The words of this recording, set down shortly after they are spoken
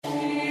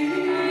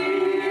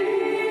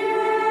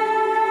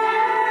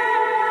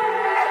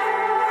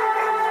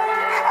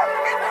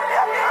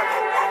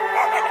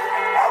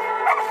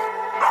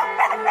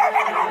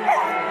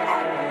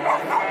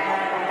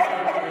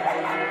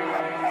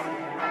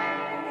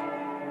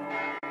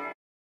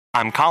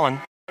I'm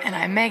Colin. And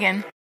I'm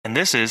Megan. And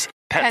this is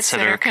Pet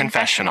Sitter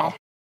Confessional,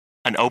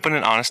 an open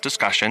and honest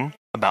discussion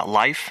about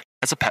life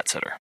as a pet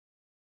sitter.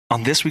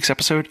 On this week's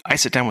episode, I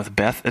sit down with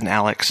Beth and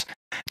Alex,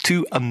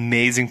 two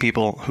amazing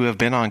people who have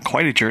been on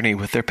quite a journey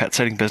with their pet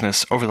sitting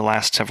business over the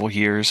last several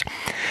years.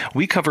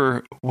 We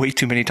cover way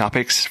too many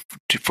topics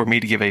for me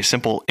to give a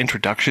simple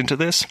introduction to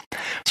this,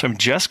 so I'm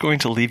just going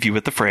to leave you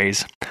with the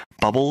phrase,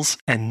 bubbles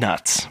and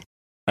nuts.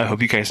 I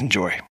hope you guys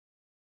enjoy.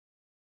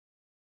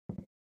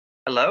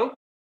 Hello?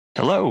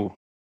 Hello.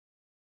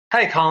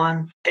 Hi,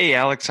 Colin. Hey,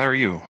 Alex. How are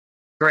you?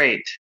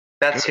 Great.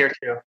 Beth's here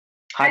too.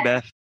 Hi,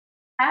 Beth.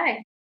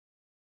 Hi.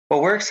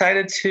 Well, we're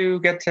excited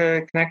to get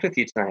to connect with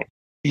you tonight.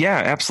 Yeah,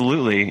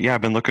 absolutely. Yeah, I've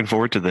been looking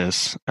forward to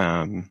this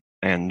and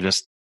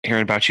just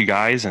hearing about you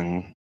guys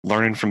and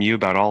learning from you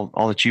about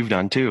all that you've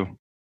done too.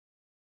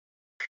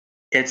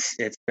 It's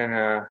been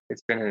an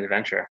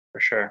adventure for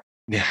sure.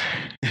 Yeah.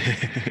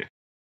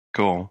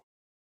 Cool.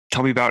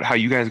 Tell me about how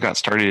you guys got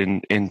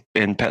started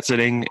in pet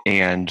sitting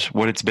and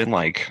what it's been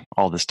like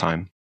all this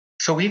time.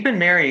 So we've been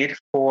married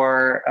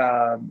for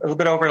a little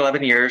bit over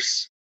 11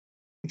 years,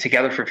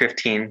 together for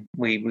 15.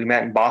 We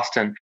met in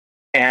Boston.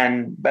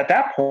 And at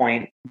that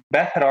point,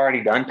 Beth had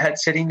already done pet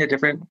sitting at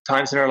different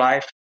times in her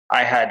life.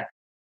 I had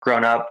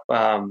grown up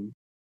at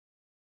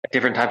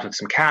different times with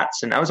some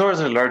cats, and I was always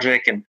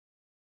allergic. And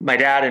my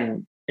dad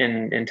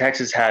in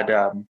Texas had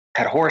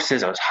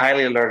horses. I was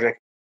highly allergic.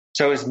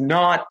 So it was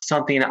not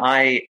something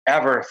I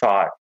ever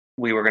thought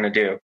we were going to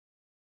do.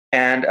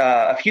 And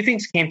a few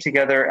things came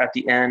together at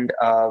the end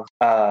of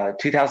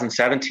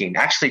 2017.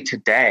 Actually,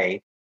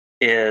 today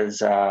is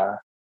the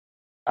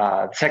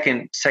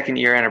second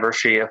year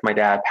anniversary of my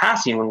dad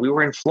passing when we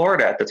were in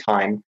Florida at the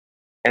time.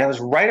 And it was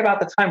right about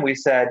the time we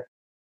said,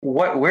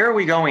 where are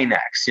we going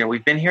next? You know,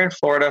 we've been here in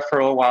Florida for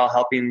a little while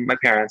helping my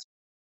parents.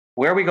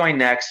 Where are we going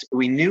next?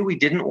 We knew we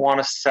didn't want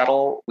to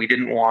settle. We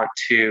didn't want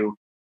to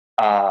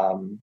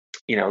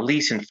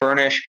lease and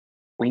furnish.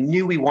 We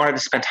knew we wanted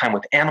to spend time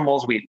with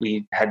animals.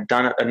 We had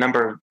done a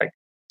number of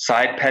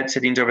side pet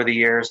sittings over the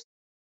years,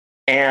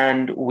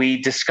 and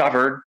we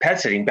discovered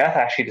pet sitting. Beth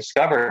actually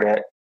discovered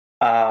it.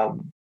 Do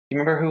you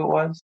remember who it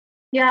was?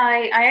 Yeah,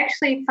 I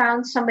actually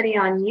found somebody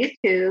on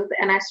YouTube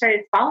and I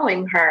started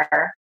following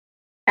her.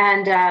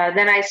 And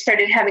then I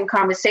started having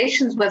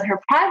conversations with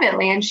her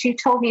privately, and she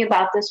told me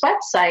about this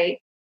website.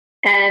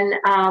 And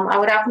I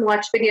would often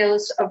watch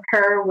videos of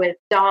her with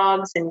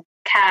dogs and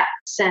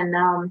cats.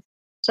 And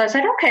so I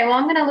said, okay, well,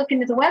 I'm going to look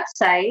into the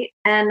website.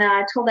 And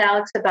I told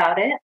Alex about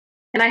it.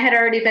 And I had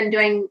already been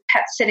doing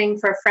pet sitting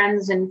for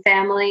friends and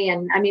family.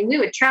 And I mean, we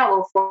would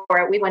travel for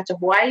it. We went to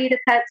Hawaii to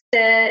pet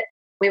sit.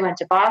 We went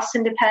to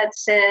Boston to pet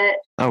sit.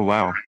 Oh,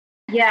 wow.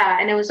 Yeah.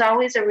 And it was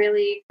always a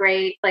really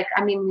great, we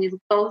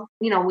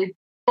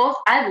both,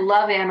 I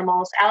love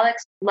animals.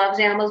 Alex loves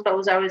animals, but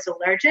was always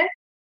allergic.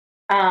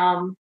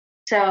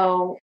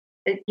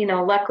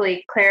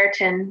 Luckily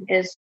Claritin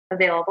is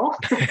available.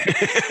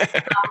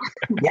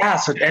 Yeah.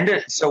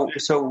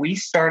 So we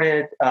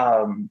started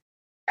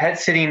pet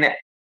sitting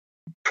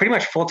pretty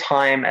much full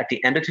time at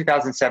the end of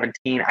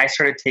 2017. I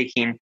started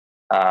taking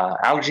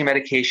allergy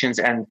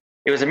medications, and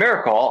it was a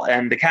miracle.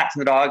 And the cats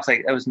and the dogs,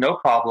 it was no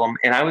problem.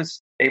 And I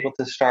was able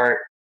to start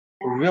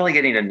really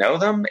getting to know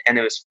them, and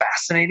it was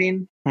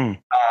fascinating.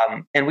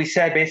 And we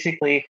said,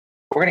 basically,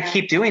 we're going to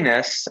keep doing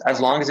this as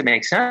long as it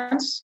makes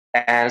sense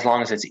and as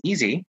long as it's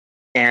easy.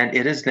 And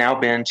it has now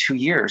been 2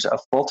 years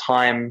of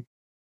full-time,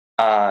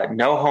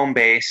 no home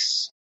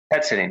base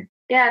pet sitting.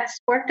 Yeah, it's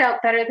worked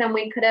out better than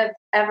we could have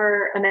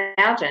ever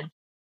imagined.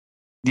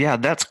 Yeah,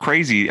 that's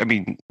crazy. I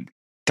mean,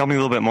 tell me a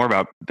little bit more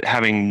about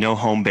having no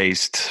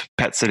home-based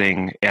pet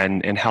sitting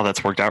and how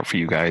that's worked out for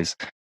you guys.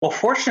 Well,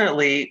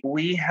 fortunately,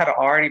 we had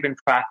already been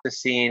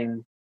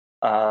practicing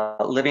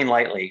living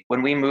lightly.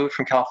 When we moved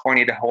from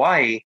California to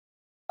Hawaii,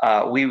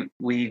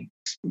 we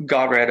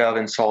got rid of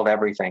and sold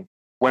everything.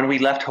 When we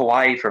left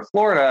Hawaii for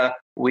Florida,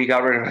 we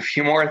got rid of a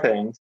few more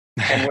things.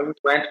 And when we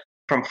went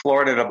from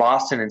Florida to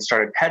Boston and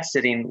started pet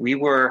sitting,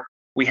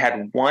 we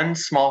had one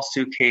small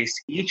suitcase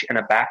each and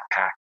a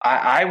backpack.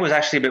 I was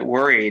actually a bit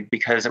worried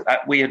because I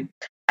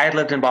had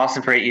lived in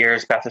Boston for 8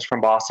 years. Beth is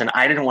from Boston.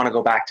 I didn't want to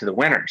go back to the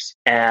winters,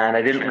 and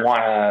I didn't want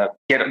to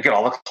get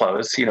all the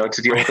clothes, to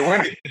deal with the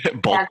winter.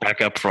 Bulk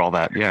back up for all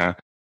that, yeah.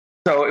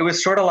 So it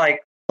was sort of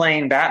like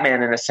playing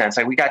Batman in a sense.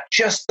 We got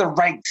just the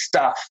right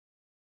stuff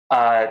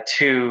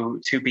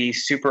to be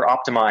super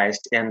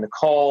optimized in the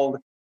cold.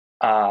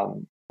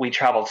 We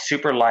traveled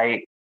super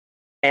light,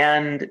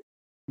 and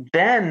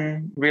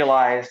then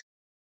realized,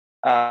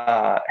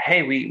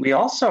 hey, we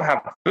also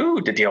have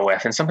food to deal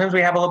with. And sometimes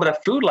we have a little bit of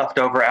food left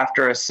over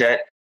after a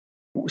sit.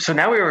 So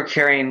now we were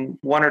carrying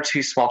 1 or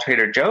 2 small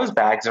Trader Joe's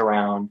bags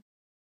around.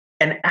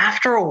 And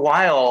after a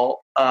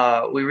while,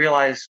 we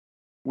realized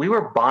we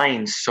were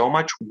buying so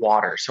much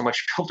water, so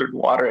much filtered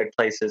water at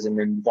places, and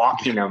then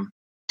walking them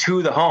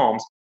to the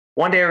homes.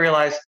 One day I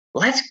realized,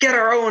 let's get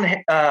our own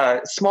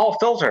small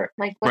filter.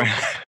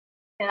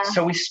 Yeah.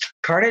 So we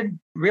started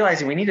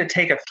realizing we need to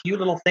take a few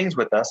little things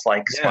with us,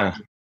 like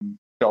sponge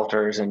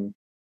filters and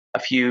a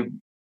few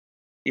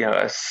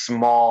a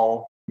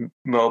small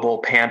mobile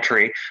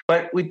pantry,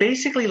 but we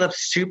basically lived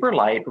super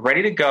light,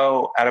 ready to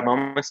go at a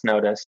moment's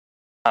notice,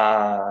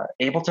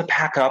 able to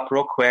pack up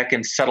real quick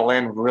and settle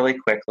in really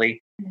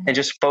quickly, and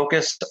just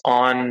focus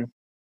on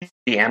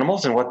the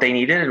animals and what they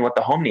needed and what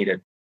the home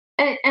needed.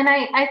 And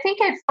I think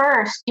at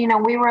first,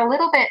 we were a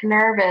little bit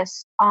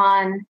nervous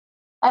on,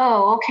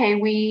 okay,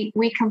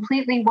 we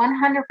completely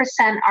 100%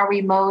 are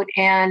remote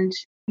and,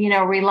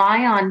 rely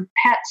on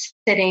pet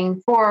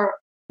sitting for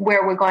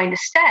where we're going to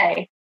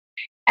stay.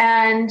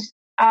 And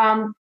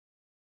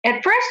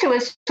at first it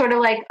was sort of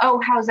like,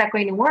 oh, how's that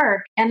going to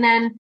work? And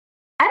then,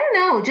 I don't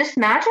know, just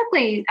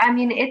magically,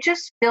 it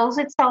just fills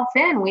itself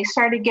in. We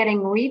started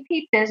getting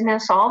repeat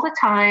business all the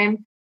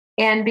time.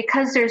 And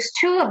because there's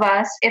two of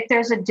us, if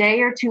there's a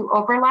day or two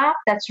overlap,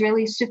 that's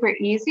really super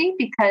easy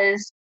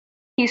because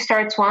he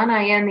starts one,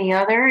 I end the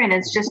other, and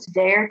it's just a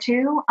day or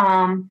two.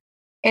 And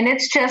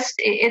it's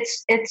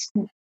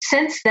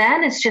since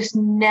then, it's just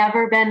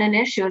never been an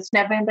issue. It's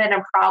never been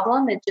a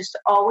problem. It just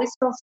always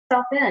fills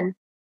itself in.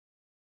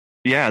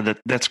 Yeah,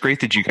 that's great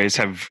that you guys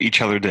have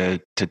each other to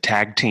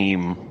tag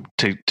team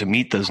to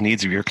meet those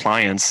needs of your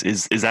clients.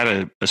 Is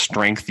that a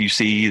strength you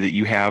see that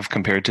you have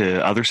compared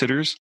to other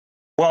sitters?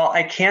 Well,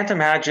 I can't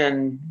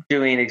imagine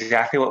doing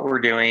exactly what we're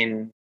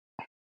doing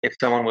if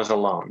someone was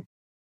alone,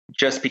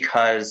 just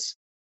because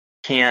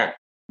can't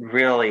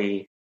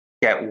really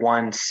get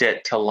one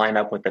sit to line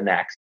up with the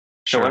next.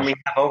 So when we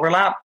have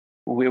overlap,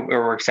 it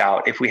works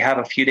out. If we have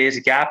a few days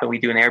of gap and we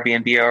do an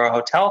Airbnb or a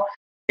hotel,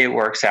 it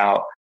works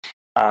out.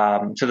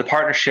 So the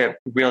partnership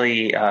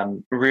really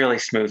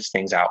smooths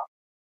things out.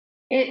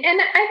 And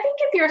I think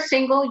if you're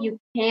single, you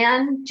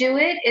can do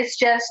it.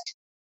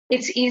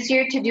 It's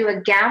easier to do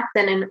a gap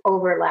than an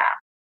overlap.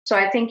 So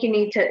I think you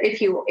need to, if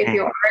you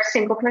are a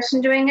single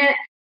person doing it,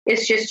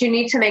 it's just you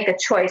need to make a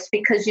choice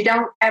because you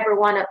don't ever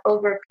want to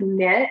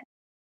overcommit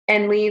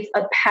and leave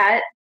a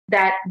pet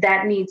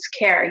that needs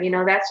care.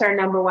 That's our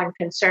number one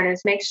concern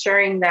is make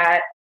sure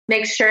that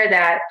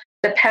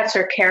the pets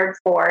are cared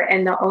for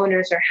and the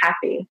owners are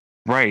happy.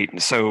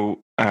 Right. So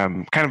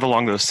kind of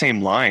along those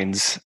same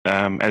lines,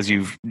 as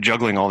you've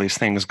juggling all these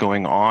things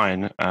going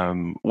on,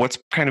 what's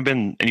kind of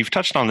been, and you've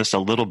touched on this a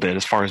little bit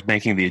as far as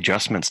making the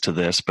adjustments to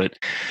this, but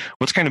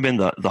what's kind of been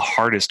the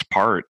hardest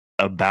part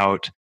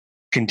about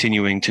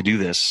continuing to do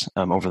this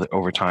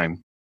over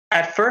time?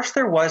 At first,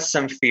 there was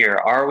some fear.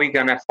 Are we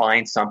going to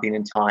find something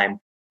in time?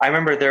 I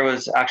remember there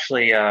was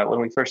actually, when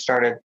we first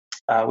started,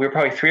 we were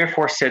probably 3 or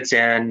 4 sits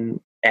in,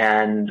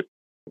 and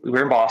we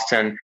were in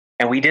Boston,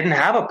 and we didn't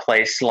have a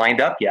place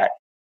lined up yet.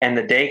 And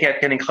the day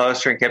kept getting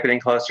closer and kept getting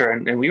closer,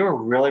 and we were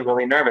really,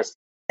 really nervous.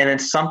 And then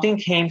something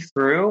came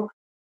through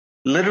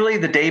literally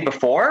the day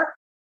before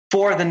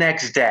for the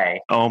next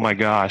day. Oh my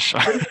gosh.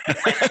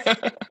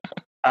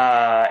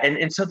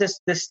 And so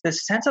this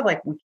sense of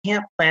like, we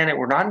can't plan it,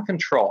 we're not in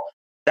control.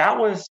 That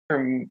was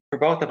for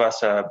both of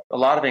us a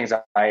lot of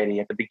anxiety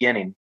at the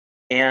beginning,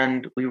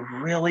 and we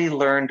really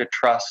learned to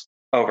trust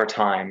over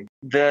time.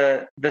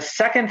 The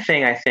second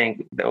thing I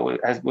think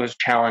that was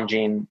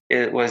challenging,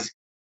 it was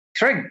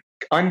sort of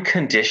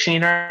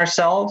unconditioning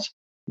ourselves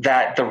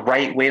that the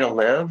right way to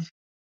live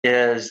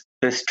is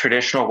this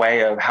traditional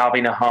way of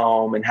having a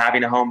home and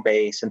having a home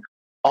base, and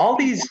all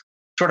these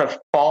sort of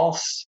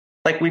false,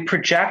 like we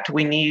project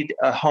we need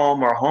a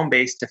home or a home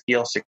base to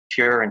feel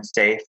secure and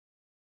safe.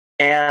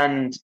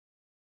 And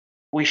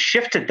we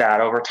shifted that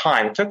over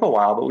time. It took a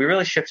while, but we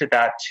really shifted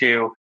that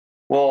to,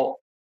 well,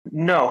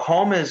 no,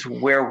 home is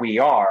where we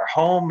are.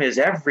 Home is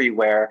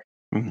everywhere,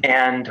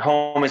 and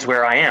home is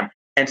where I am.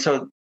 And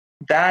so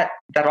that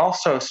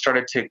also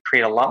started to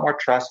create a lot more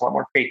trust, a lot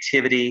more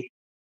creativity,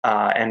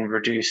 and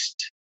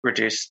reduced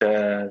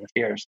the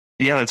fears.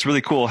 Yeah, that's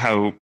really cool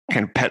how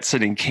kind of pet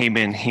sitting came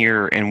in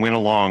here and went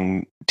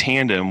along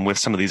tandem with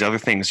some of these other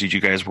things that you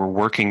guys were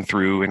working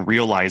through and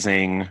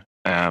realizing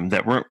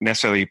that weren't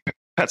necessarily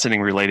pet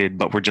sitting related,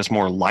 but were just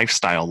more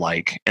lifestyle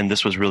like. And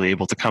this was really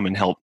able to come and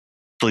help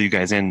fill you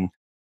guys in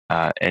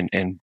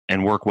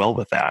and work well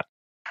with that.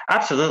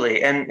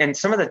 Absolutely. And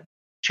some of the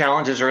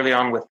challenges early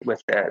on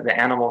with the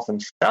animals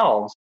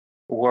themselves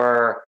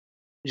were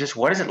just,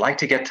 what is it like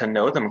to get to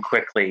know them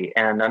quickly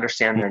and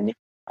understand their needs?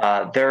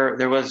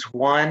 There was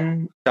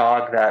one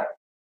dog that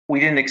we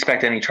didn't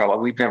expect any trouble.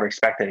 We've never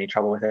expected any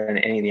trouble with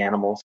any of the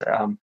animals.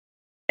 And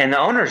the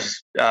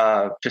owners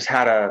just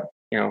had a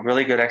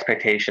really good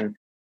expectation.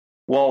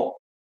 Well,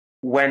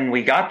 when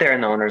we got there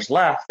and the owners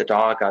left, the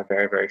dog got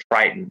very, very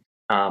frightened,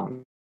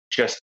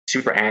 just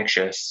super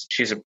anxious.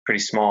 She's a pretty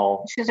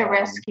small. She's a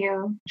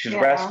rescue. She's a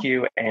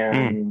rescue,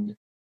 and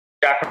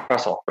Jack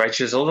Russell, right?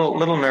 She's a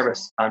little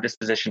nervous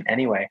disposition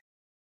anyway.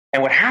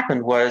 And what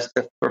happened was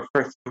that for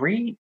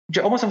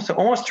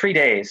almost 3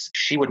 days,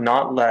 she would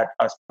not let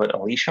us put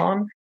a leash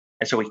on,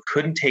 and so we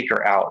couldn't take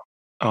her out.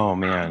 Oh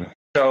man!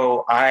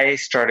 So I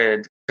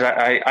started.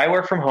 I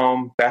work from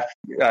home. Beth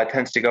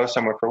tends to go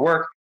somewhere for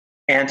work,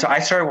 and so I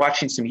started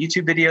watching some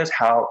YouTube videos.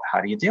 How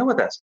do you deal with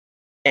this?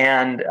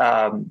 And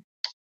I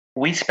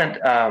spent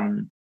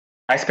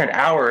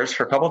hours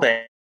for a couple of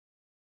days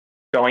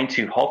going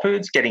to Whole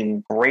Foods,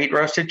 getting great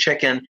roasted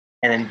chicken,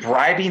 and then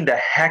bribing the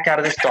heck out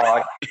of this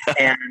dog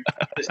and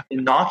just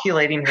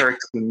inoculating her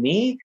to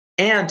me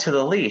and to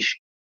the leash.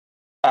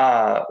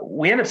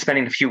 We end up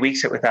spending a few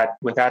weeks with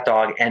that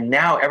dog, and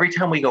now every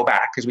time we go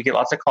back, because we get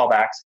lots of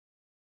callbacks,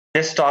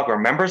 this dog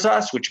remembers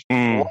us, which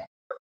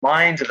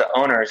minds of the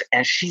owners,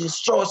 and she's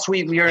so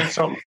sweet. We are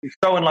so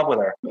in love with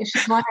her.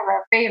 She's one of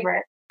our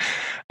favorites.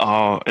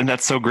 Oh, and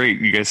that's so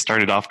great. You guys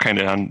started off kind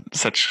of on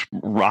such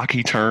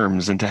rocky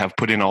terms, and to have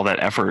put in all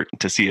that effort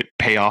to see it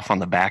pay off on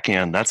the back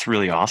end, that's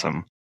really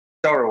awesome.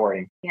 So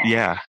rewarding.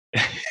 Yeah.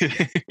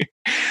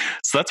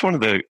 So that's one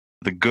of the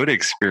good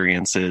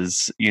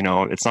experiences. You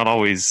know, it's not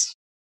always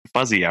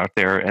fuzzy out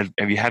there.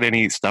 Have you had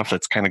any stuff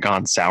that's kind of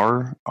gone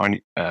sour on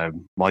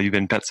while you've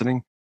been pet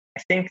sitting?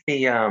 I think I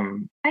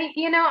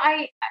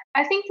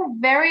think the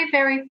very,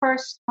 very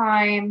first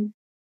time,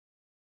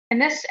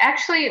 and this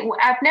actually,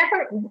 I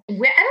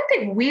don't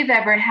think we've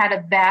ever had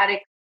a bad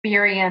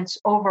experience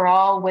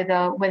overall with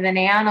an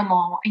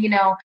animal, you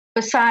know,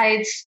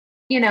 besides,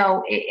 you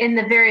know, in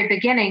the very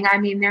beginning, I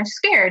mean, they're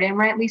scared, and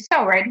rightly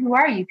so, right? Who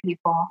are you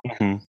people?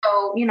 Mm-hmm.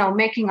 So, you know,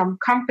 making them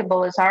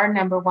comfortable is our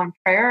number one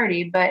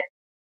priority. But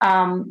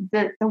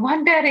the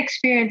one bad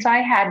experience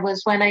I had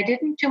was when I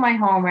didn't do my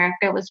homework.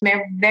 It was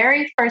my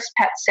very first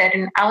pet sit,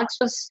 and Alex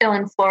was still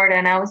in Florida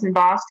and I was in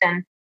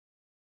Boston.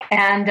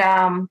 And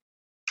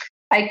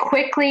I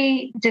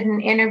quickly did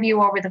an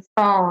interview over the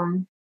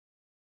phone,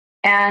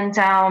 and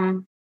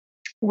so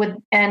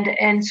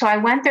I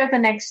went there the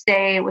next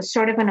day. It was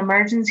sort of an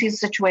emergency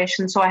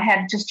situation, so I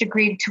had just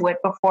agreed to it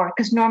before,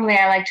 because normally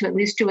I like to at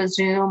least do a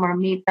Zoom or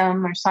meet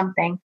them or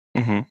something.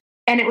 Mm-hmm.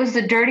 And it was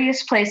the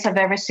dirtiest place I've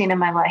ever seen in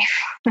my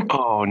life.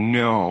 Oh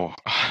no!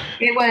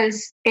 It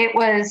was.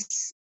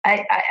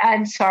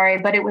 I'm sorry,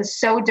 but it was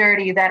so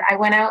dirty that I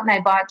went out and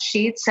I bought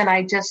sheets, and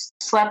I just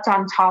slept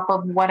on top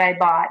of what I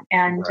bought,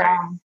 and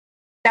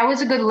that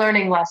was a good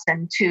learning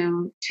lesson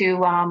to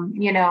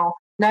you know,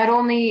 not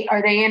only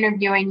are they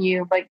interviewing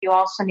you, but you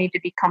also need to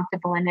be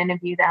comfortable and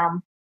interview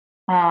them.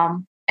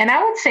 And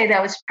I would say that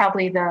was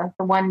probably the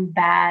one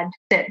bad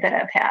sit that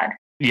I've had.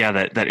 Yeah,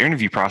 that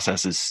interview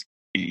process is,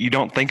 you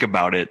don't think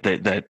about it,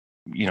 that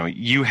you know,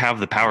 you have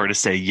the power to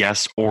say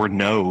yes or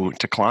no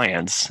to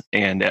clients.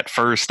 And at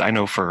first, I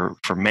know for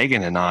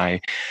Megan and I,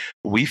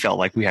 we felt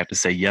like we had to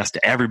say yes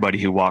to everybody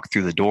who walked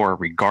through the door,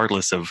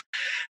 regardless of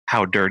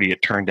how dirty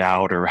it turned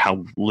out or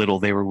how little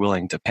they were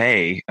willing to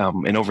pay.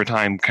 And over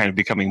time, kind of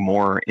becoming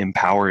more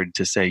empowered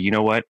to say, you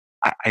know what,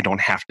 I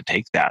don't have to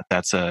take that.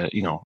 That's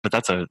but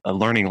that's a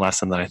learning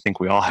lesson that I think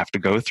we all have to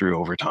go through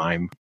over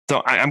time.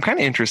 So I'm kind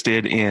of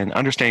interested in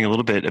understanding a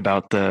little bit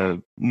about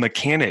the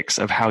mechanics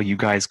of how you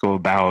guys go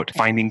about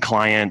finding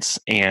clients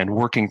and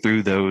working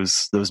through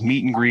those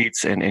meet and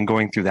greets and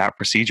going through that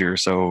procedure.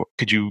 So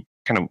could you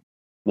kind of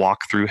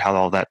walk through how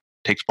all that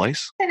takes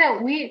place? You know,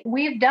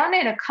 we've done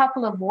it a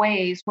couple of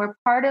ways. We're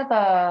part of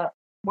an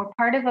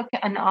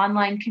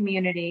online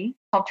community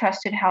called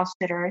Trusted House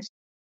Sitters,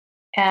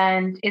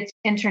 and it's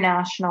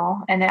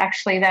international. And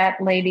actually,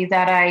 that lady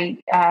that I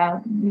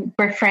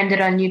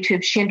befriended on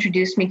YouTube, she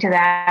introduced me to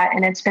that,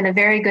 and it's been a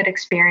very good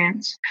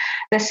experience.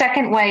 The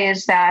second way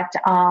is that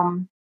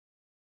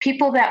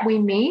people that we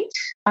meet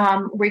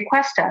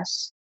request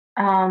us.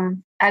 I've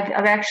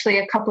actually,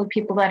 a couple of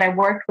people that I've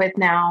worked with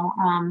now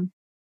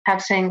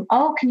have saying,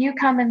 "Oh, can you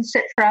come and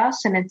sit for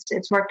us?" And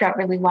it's worked out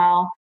really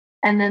well.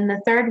 And then the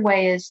third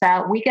way is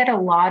that we get a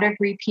lot of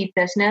repeat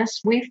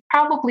business. We've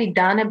probably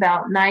done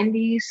about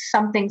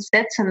 90-something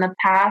sits in the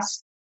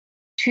past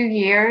 2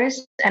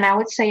 years. And I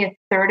would say a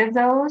third of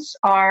those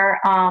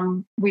are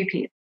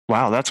repeat.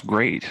 Wow, that's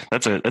great.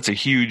 That's a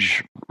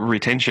huge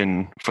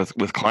retention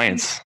with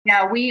clients.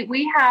 Yeah,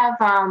 we have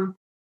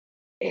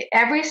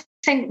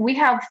we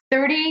have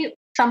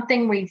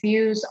 30-something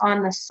reviews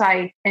on the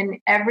site, and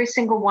every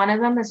single one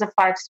of them is a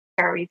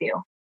 5-star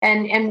review.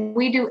 And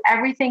we do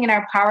everything in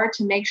our power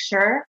to make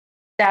sure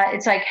that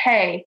it's like,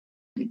 hey,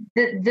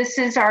 this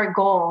is our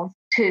goal,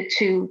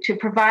 to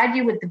provide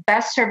you with the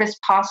best service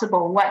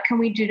possible. What can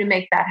we do to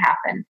make that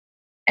happen?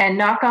 And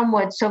knock on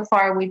wood, so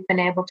far we've been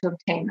able to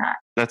obtain that.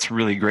 That's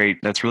really great.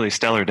 That's really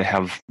stellar to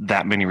have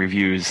that many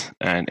reviews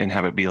and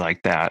have it be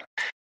like that.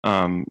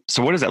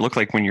 So what does that look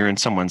like when you're in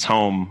someone's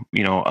home?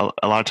 You know,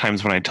 a lot of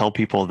times when I tell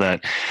people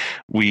that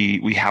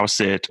we house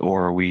sit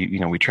or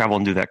we travel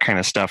and do that kind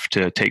of stuff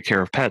to take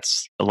care of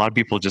pets, a lot of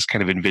people just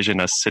kind of envision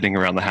us sitting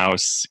around the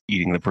house,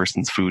 eating the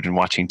person's food and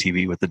watching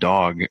TV with the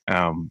dog.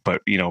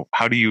 But you know,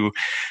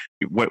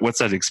 what's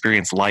that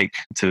experience like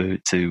to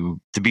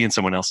be in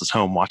someone else's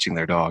home watching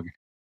their dog?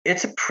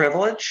 It's a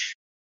privilege.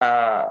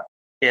 So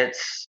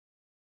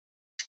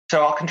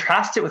I'll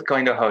contrast it with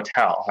going to a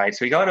hotel, right?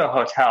 So we go to a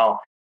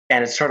hotel,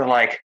 and it's sort of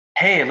like,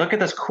 hey, look at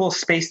this cool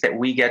space that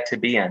we get to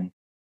be in.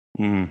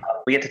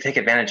 We get to take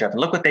advantage of. And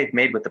look what they've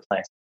made with the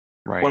place.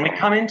 Right. When we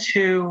come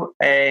into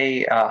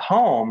a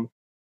home,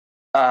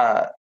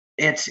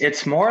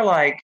 it's more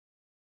like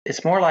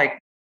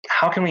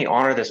how can we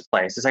honor this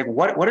place? It's like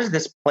what does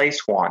this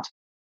place want?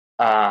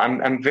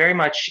 I'm very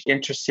much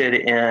interested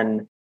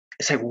in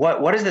it's like,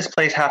 what does this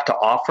place have to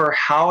offer?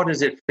 How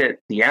does it fit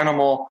the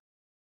animal?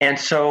 And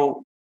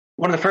so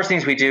one of the first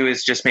things we do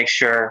is just make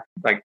sure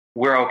like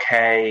we're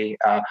okay.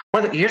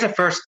 Here's a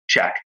first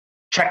check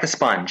the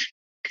sponge.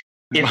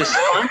 If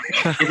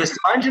the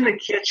sponge in the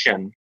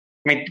kitchen,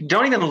 I mean,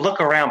 don't even look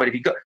around, but if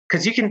you go,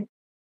 because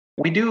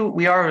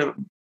we are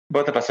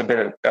both of us a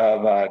bit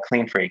of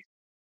clean freak.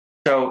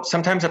 So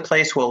sometimes a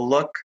place will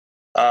look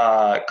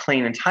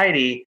clean and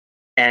tidy,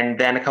 and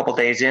then a couple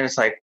days in, it's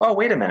like, oh,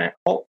 wait a minute.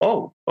 Oh,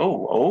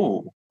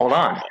 hold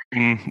on.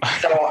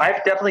 So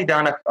I've definitely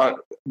done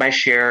my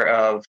share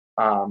of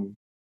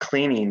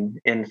cleaning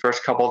in the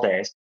first couple of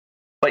days.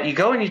 But you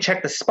go and you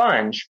check the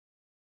sponge,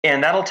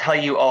 and that'll tell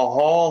you a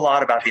whole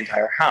lot about the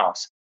entire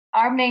house.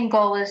 Our main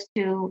goal is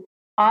to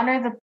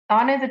honor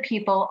the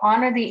people,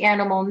 honor the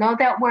animal, know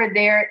that we're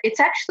there. It's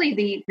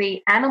actually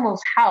the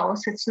animal's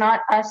house. It's not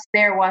us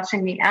there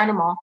watching the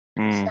animal.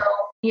 So,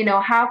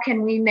 how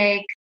can we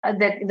make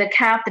the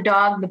cat, the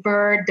dog, the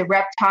bird, the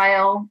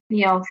reptile,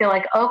 feel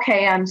like,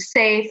 okay, I'm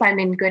safe, I'm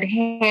in good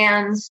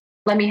hands.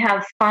 Let me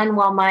have fun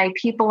while my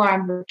people are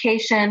on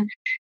vacation,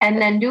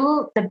 and then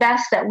do the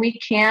best that we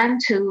can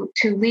to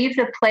leave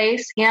the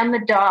place and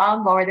the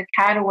dog or the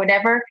cat or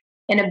whatever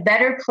in a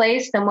better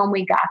place than when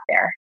we got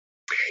there.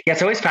 Yeah,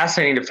 it's always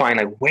fascinating to find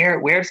like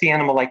where's the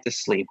animal like to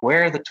sleep?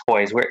 Where are the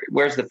toys?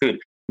 Where's the food?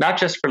 Not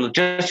just for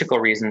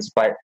logistical reasons,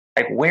 but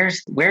like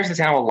where's this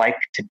animal like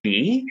to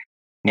be?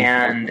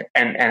 And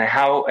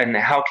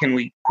how can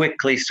we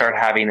quickly start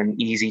having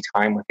an easy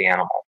time with the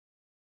animal?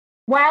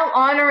 While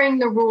honoring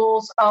the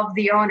rules of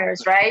the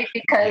owners, right?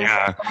 Because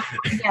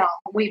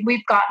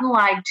we've gotten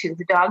lied to.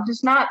 The dog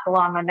does not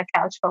belong on the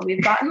couch, but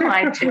we've gotten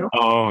lied to.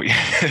 Oh,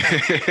 yeah.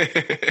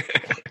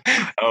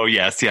 Oh,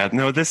 yes. Yeah.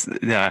 No,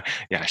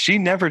 she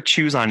never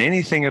chews on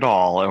anything at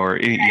all. Or,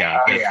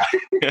 yeah.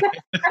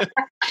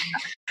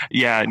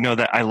 Yeah. No,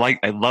 I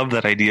love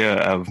that idea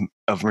of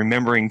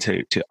remembering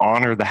to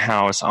honor the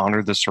house,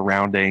 honor the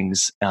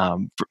surroundings.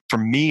 For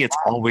me, it's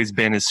always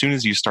been, as soon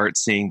as you start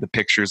seeing the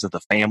pictures of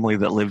the family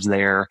that lives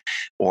there,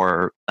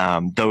 or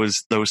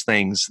those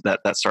things that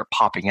start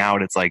popping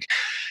out, it's like,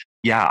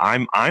 yeah,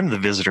 I'm the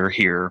visitor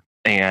here,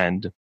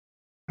 and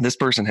this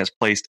person has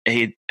placed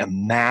a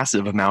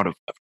massive amount of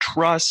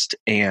trust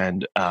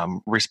and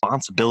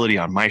responsibility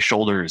on my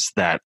shoulders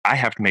that I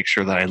have to make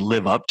sure that I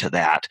live up to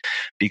that,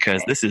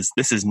 because this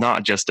is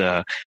not just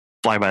a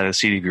fly by the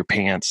seat of your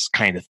pants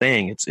kind of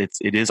thing.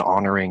 It is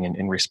honoring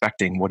and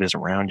respecting what is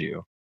around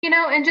you.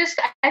 And just,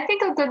 I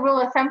think a good rule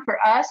of thumb for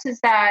us is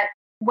that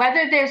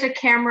whether there's a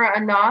camera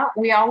or not,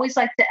 we always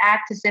like to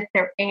act as if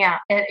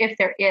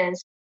there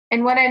is.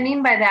 And what I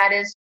mean by that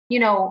is,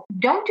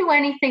 don't do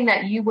anything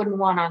that you wouldn't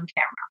want on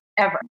camera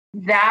ever.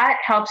 That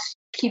helps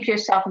keep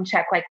yourself in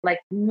check. Like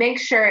make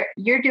sure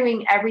you're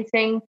doing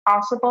everything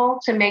possible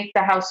to make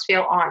the house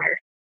feel honored.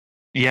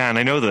 Yeah. And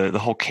I know the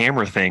whole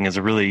camera thing is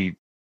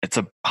it's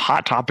a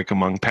hot topic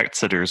among pet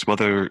sitters,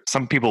 whether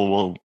some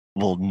people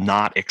will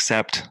not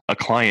accept a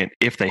client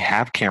if they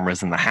have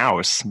cameras in the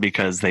house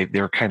because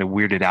they're kind of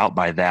weirded out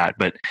by that.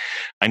 But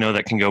I know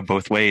that can go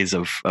both ways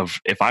of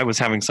if I was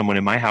having someone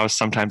in my house,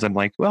 sometimes I'm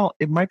like, well,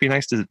 it might be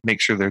nice to make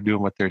sure they're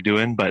doing what they're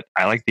doing. But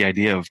I like the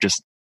idea of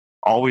just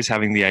always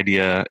having the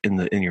idea in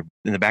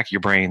the back of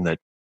your brain that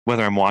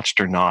whether I'm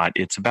watched or not,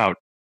 it's about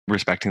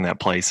respecting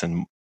that place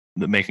and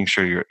making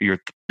sure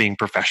you're being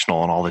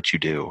professional in all that you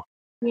do.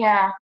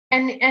 Yeah.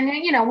 And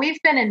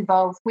we've been in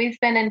both. We've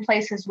been in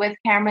places with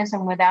cameras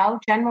and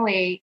without.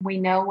 Generally, we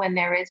know when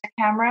there is a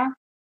camera,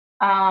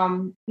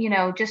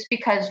 just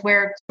because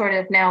we're sort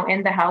of now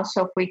in the house.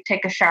 So if we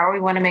take a shower, we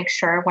want to make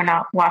sure we're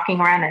not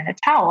walking around in a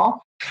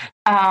towel.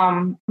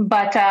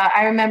 But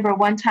I remember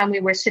one time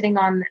we were sitting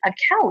on a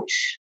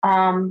couch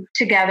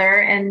together,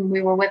 and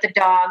we were with a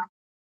dog,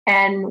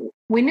 and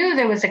we knew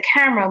there was a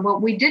camera,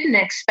 but we didn't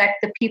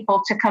expect the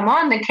people to come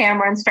on the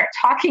camera and start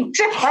talking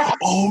to us.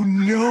 Oh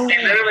no!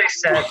 They literally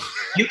said,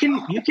 "You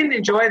can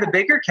enjoy the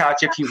bigger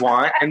couch if you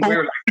want," and we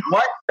were like,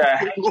 "What the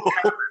heck?"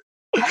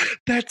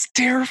 That's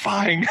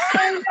terrifying.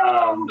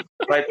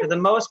 But for the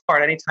most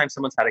part, anytime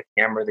someone's had a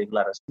camera, they've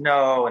let us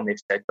know, and they've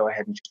said, "Go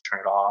ahead and just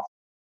turn it off."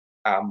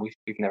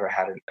 We've never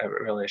had a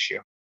real issue.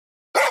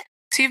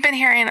 So you've been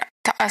hearing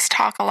us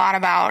talk a lot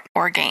about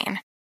Orgain.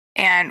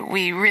 And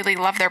we really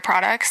love their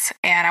products,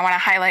 and I want to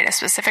highlight a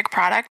specific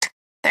product.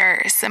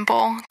 They're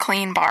simple,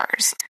 clean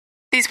bars.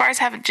 These bars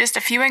have just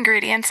a few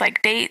ingredients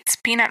like dates,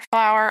 peanut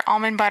flour,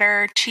 almond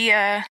butter,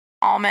 chia,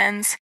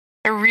 almonds.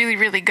 They're really,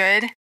 really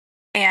good,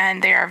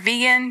 and they are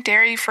vegan,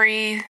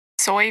 dairy-free,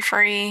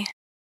 soy-free,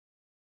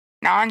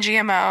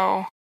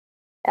 non-GMO,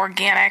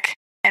 organic,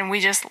 and we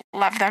just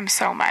love them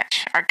so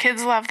much. Our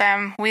kids love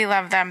them. We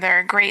love them.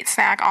 They're a great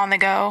snack on the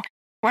go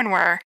when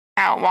we're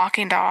out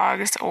walking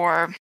dogs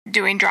or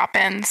doing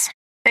drop-ins.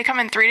 They come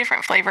in 3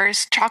 different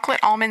flavors: chocolate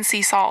almond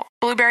sea salt,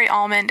 blueberry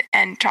almond,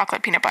 and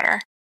chocolate peanut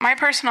butter. My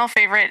personal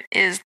favorite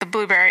is the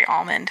blueberry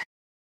almond.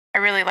 I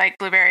really like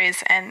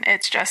blueberries, and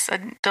it's just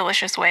a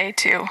delicious way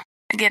to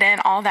get in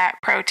all that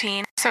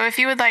protein. So if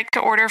you would like to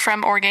order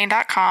from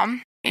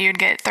Orgain.com, you'd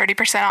get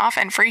 30% off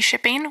and free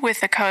shipping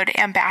with the code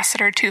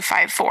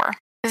Ambassador254.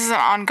 This is an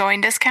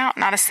ongoing discount,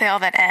 not a sale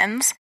that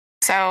ends.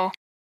 So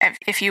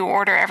if you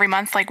order every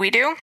month like we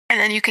do, and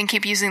then you can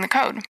keep using the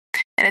code.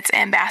 And it's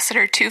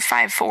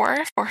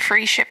Ambassador254 for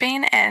free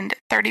shipping and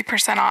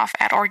 30% off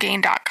at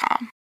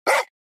Orgain.com.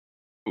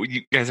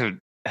 You guys have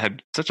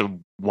had such a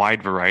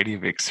wide variety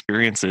of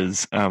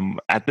experiences.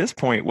 At this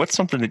point, what's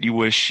something that you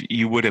wish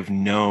you would have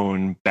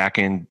known back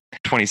in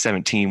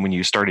 2017 when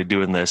you started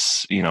doing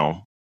this,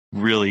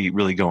 really,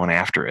 really going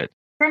after it?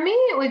 For me,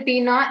 it would be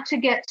not to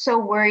get so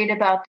worried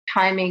about the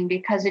timing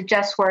because it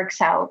just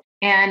works out.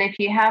 And if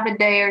you have a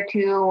day or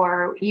two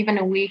or even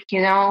a week,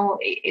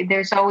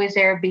 there's always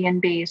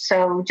Airbnb.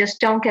 So just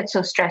don't get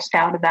so stressed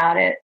out about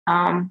it.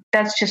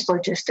 That's just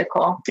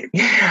logistical.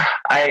 Yeah,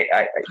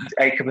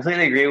 I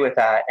completely agree with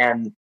that.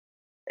 And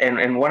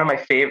one of my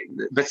favorite,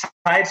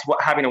 besides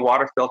having a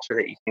water filter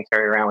that you can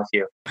carry around with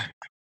you,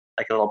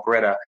 like a little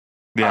Brita,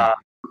 the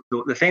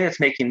thing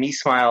that's making me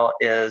smile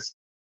is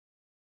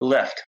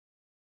Lyft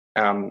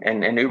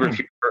and Uber if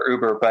you prefer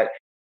Uber. But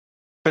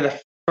for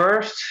the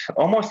first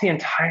almost the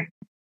entire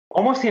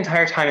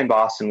time in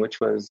Boston, which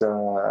was 7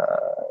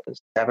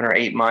 or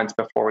 8 months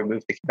before we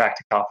moved back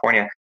to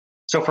California.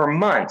 So for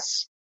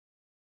months,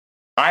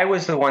 I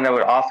was the one that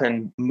would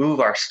often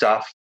move our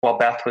stuff while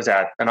Beth was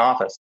at an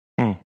office.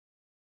 And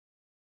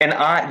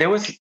there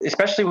was,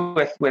 especially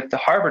with the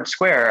Harvard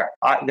Square,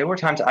 there were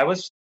times I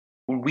was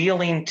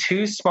wheeling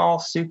 2 small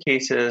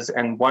suitcases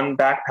and 1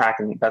 backpack,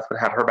 and Beth would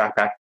have her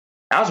backpack.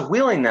 I was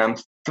wheeling them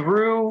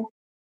through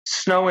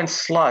snow and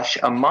slush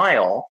a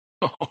mile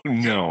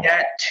to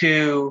get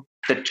to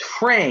the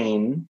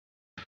train,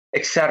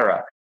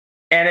 etc.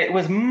 And it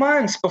was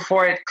months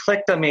before it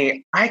clicked on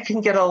me, I can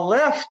get a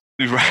Lyft.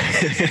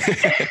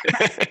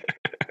 Right.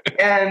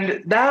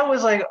 And that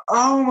was like,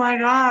 oh my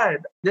God,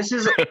 this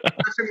is such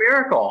a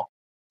miracle.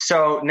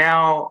 So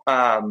now,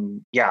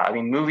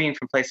 moving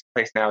from place to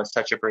place now is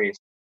such a breeze.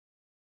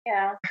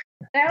 Yeah.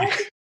 I would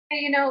say,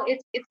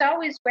 it's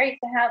always great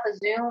to have a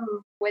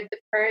Zoom with the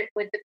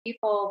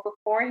people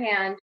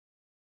beforehand.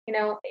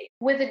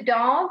 With a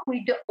dog,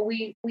 we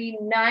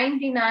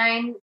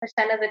 99% of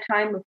the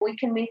time, if we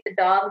can meet the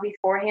dog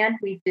beforehand,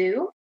 we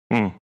do.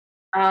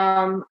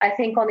 I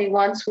think only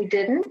once we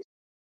didn't.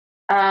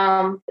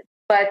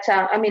 But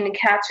the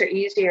cats are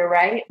easier,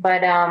 right?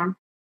 But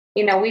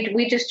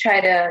we just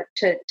try to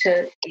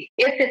if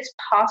it's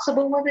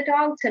possible with a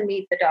dog, to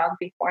meet the dog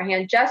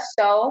beforehand, just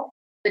so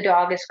the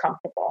dog is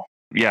comfortable.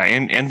 Yeah,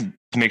 and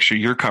to make sure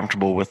you're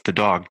comfortable with the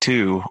dog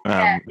too.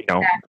 Exactly.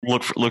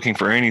 Looking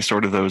for any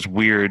sort of those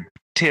weird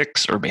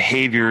tics or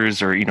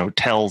behaviors or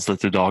tells that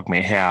the dog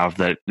may have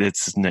that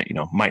it's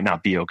might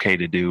not be okay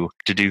to do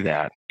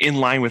that. In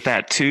line with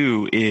that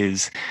too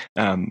is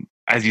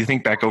as you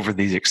think back over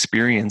these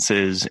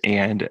experiences,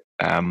 and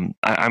I'm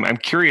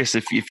curious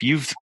if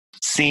you've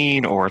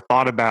seen or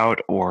thought about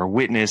or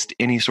witnessed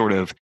any sort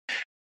of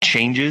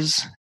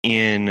changes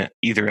in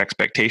either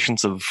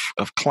expectations of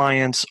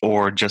clients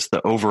or just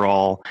the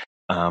overall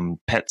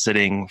pet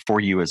sitting for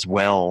you as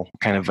well,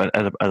 kind of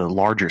at a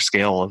larger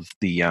scale of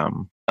the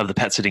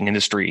pet sitting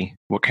industry.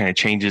 What kind of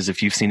changes,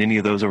 if you've seen any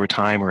of those over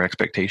time, or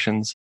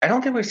expectations? I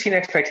don't think we've seen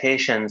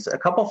expectations. A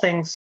couple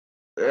things,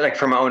 like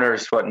from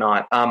owners,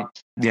 whatnot. I've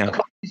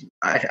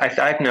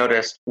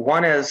noticed.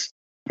 One is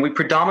we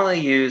predominantly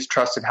use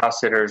trusted house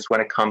sitters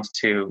when it comes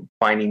to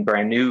finding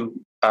brand new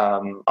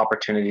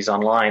opportunities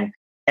online.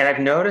 And I've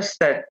noticed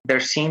that there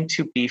seem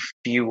to be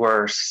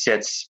fewer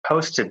sits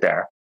posted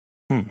there.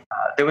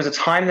 There was a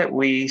time that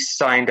we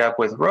signed up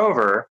with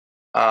Rover.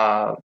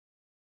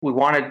 We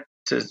wanted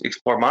to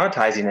explore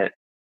monetizing it.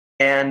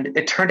 And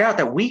it turned out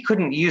that we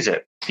couldn't use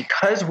it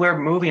because we're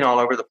moving all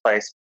over the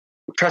place.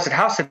 Trusted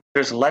House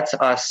Sitters lets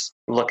us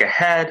look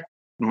ahead,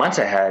 months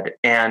ahead,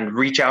 and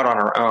reach out on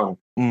our own.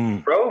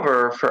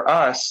 Rover, for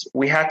us,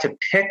 we had to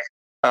pick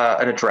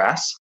an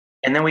address,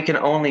 and then we can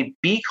only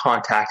be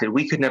contacted.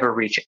 We could never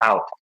reach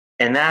out.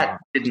 And that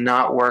did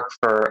not work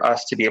for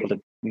us to be able to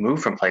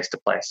move from place to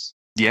place.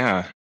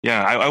 Yeah.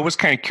 I was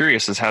kind of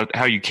curious as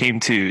how you came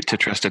to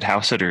Trusted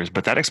House Sitters,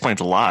 but that explains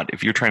a lot.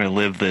 If you're trying to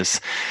live this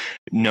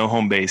no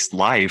home-based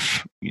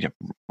life,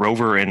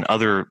 Rover and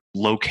other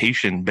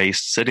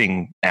location-based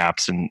sitting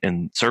apps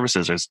and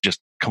services is just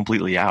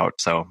completely out.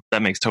 So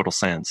that makes total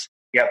sense.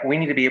 Yeah, we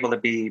need to be able to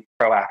be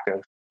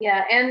proactive.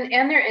 Yeah,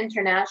 and they're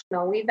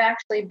international. We've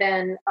actually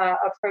been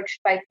approached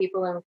by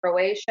people in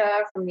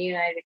Croatia, from the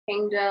United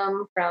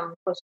Kingdom, from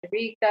Costa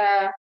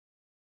Rica.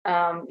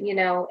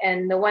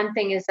 And the one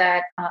thing is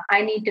that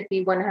I need to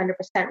be 100%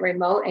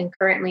 remote, and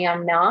currently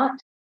I'm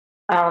not.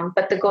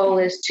 But the goal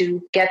is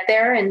to get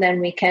there, and then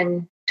we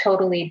can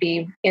totally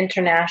be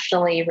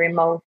internationally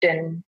remote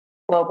and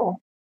global.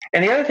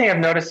 And the other thing I've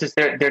noticed is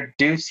there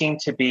do seem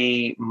to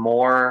be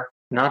more,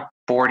 not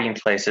boarding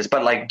places,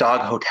 but like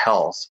dog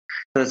hotels. So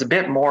there's a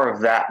bit more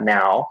of that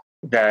now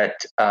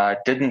that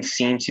didn't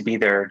seem to be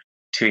there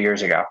 2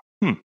 years ago.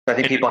 So I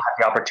think people have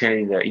the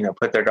opportunity to,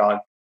 put their dog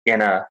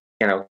in a,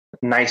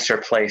 nicer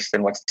place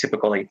than what's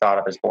typically thought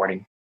of as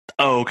boarding.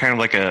 Oh, kind of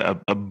like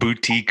a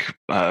boutique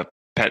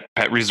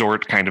pet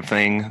resort kind of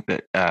thing,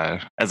 that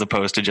as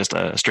opposed to just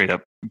a straight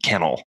up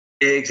kennel.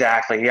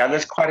 Exactly. Yeah,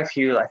 there's quite a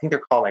few. I think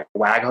they're called like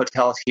WAG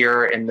hotels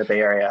here in the Bay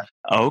Area.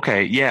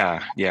 Okay.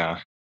 Yeah.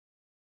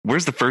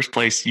 Where's the first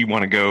place you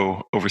want to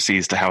go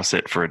overseas to house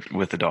sit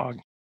with the dog?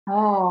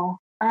 Oh,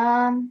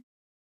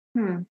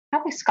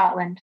 probably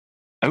Scotland.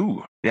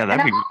 Oh, yeah,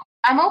 that'd be.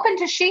 I'm open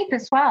to sheep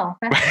as well.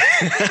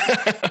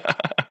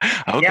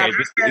 Okay,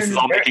 this is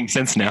all making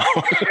sense now.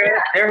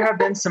 there have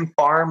been some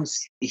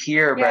farms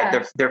here,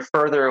 but they're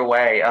further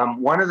away.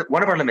 One of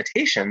our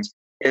limitations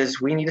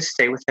is we need to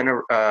stay within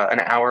an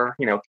hour,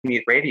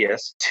 commute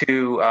radius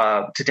to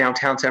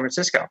downtown San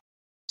Francisco.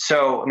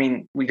 So, I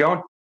mean, we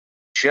don't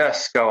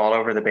just go all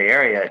over the Bay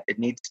Area. It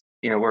needs,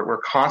 we're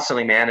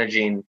constantly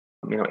managing.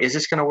 Is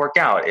this going to work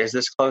out? Is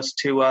this close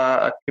to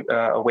a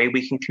way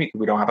we can commute?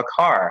 We don't have a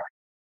car.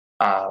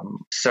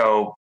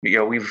 So,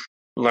 we've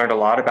learned a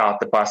lot about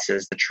the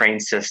buses, the train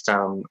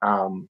system,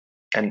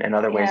 and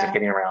other ways of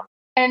getting around.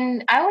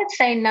 And I would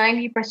say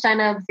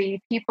 90% of the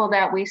people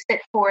that we sit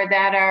for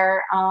that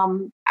are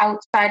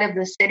outside of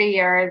the city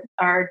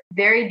are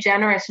very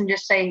generous and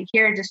just say,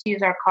 here, just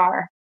use our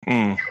car.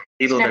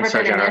 People have been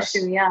so generous.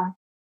 Issue,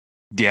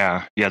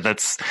 Yeah.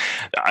 That's,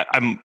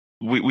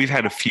 we've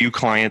had a few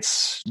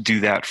clients do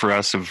that for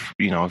us.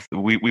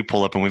 We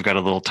pull up and we've got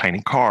a little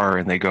tiny car,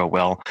 and they go,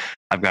 well,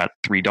 I've got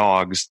 3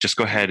 dogs. Just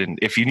go ahead, and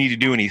if you need to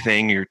do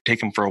anything, or take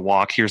them for a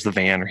walk, here's the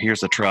van or here's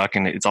the truck.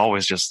 And it's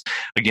always just,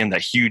 again,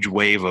 that huge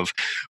wave of,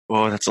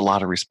 oh, that's a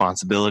lot of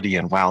responsibility,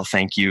 and wow,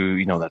 thank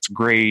you. That's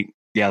great.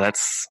 Yeah,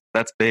 that's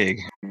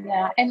big.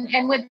 Yeah.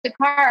 And with the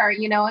car,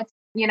 it's,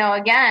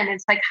 again,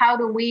 it's like, how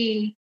do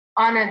we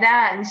honor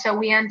that? And so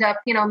we end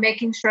up,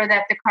 making sure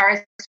that the car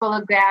is full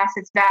of gas,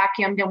 it's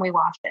vacuumed, and we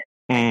wash it.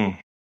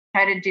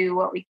 Try to do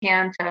what we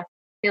can to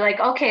be like,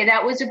 okay,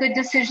 that was a good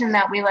decision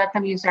that we let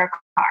them use our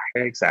car.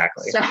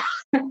 Exactly. So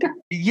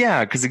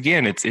yeah, because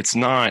again, it's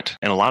not,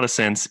 in a lot of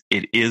sense,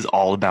 it is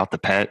all about the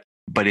pet,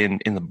 but in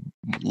the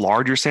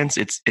larger sense,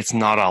 it's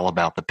not all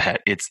about the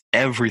pet. It's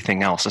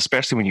everything else.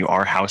 Especially when you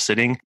are house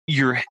sitting,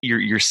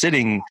 you're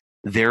sitting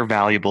their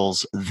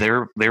valuables,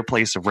 their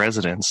place of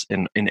residence,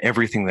 and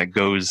everything that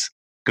goes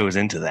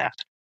into that.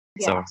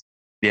 Yeah. So,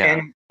 yeah,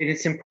 and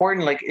it's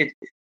important. Like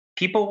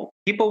people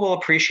will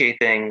appreciate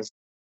things,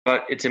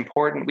 but it's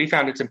important. We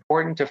found it's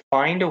important to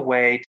find a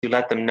way to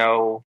let them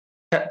know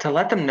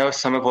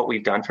some of what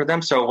we've done for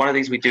them. So one of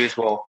these we do is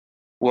we'll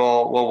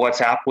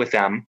WhatsApp with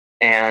them,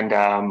 and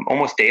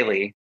almost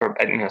daily, for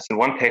send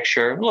one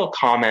picture, a little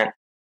comment.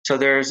 So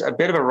there's a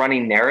bit of a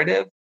running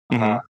narrative,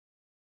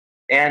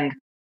 and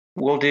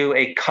we'll do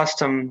a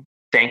custom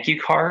thank you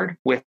card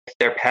with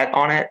their pet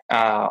on it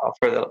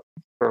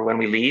for when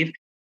we leave,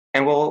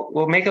 and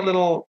we'll make a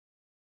little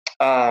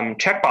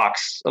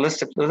checkbox, a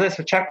list of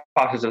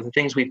checkboxes of the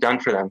things we've done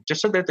for them,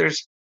 just so that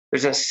there's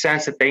a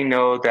sense that they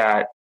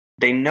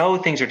know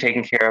things are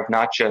taken care of,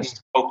 not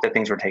just hope that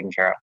things were taken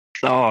care of.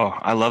 Oh,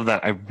 I love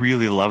that. I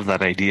really love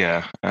that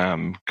idea.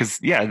 Because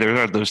there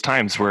are those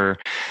times where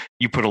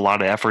you put a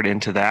lot of effort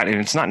into that, and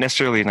it's not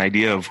necessarily an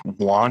idea of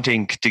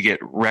wanting to get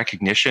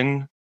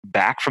recognition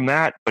back from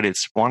that, but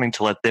it's wanting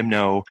to let them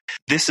know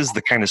this is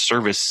the kind of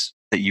service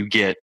that you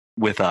get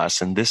with us,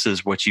 and this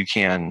is what you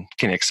can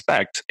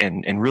expect,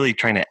 and really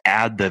trying to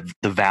add the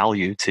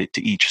value to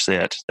each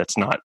sit. That's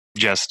not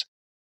just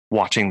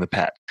watching the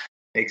pet.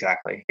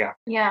 Exactly. Yeah.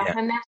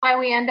 And that's why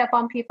we end up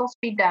on people's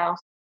speed dials.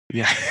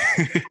 Yeah.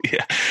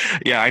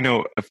 Yeah. I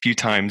know a few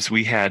times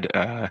we had,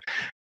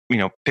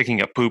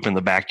 picking up poop in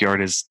the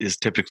backyard is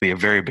typically a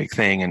very big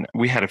thing. And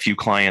we had a few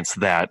clients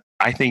that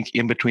I think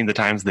in between the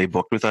times they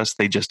booked with us,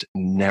 they just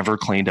never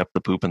cleaned up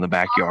the poop in the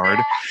backyard.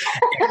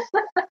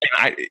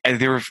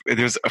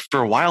 There's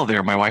for a while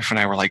there, my wife and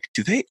I were like,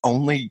 do they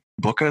only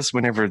book us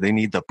whenever they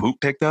need the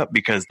poop picked up?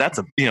 Because that's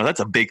a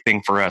big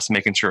thing for us,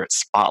 making sure it's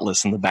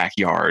spotless in the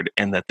backyard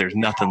and that there's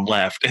nothing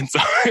left. And so,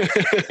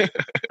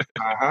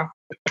 wow.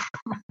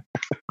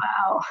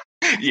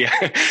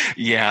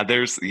 Yeah.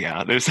 There's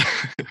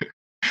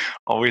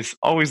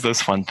always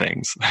those fun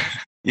things.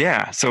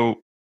 Yeah. So,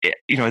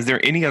 is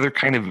there any other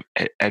kind of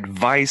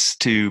advice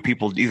to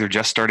people either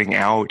just starting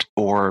out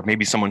or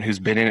maybe someone who's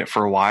been in it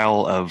for a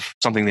while of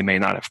something they may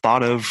not have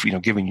thought of,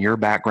 given your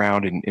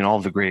background and all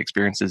the great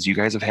experiences you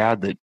guys have had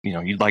that,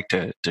 you'd like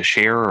to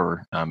share,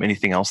 or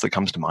anything else that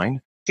comes to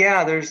mind?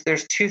 Yeah,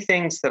 there's 2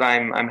 things that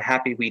I'm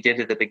happy we did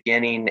at the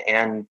beginning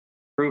and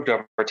improved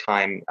over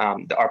time.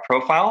 Our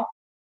profile,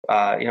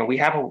 we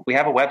have a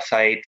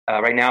website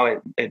right now.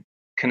 It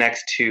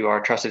connects to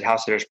our Trusted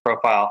House Sitters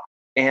profile,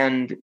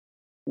 and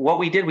what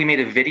we did, we made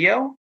a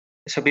video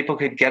so people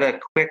could get a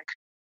quick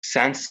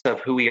sense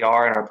of who we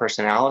are and our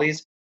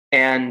personalities.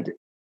 And,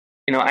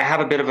 I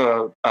have a bit of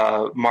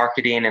a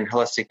marketing and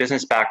holistic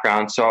business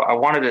background. So I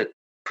wanted to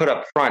put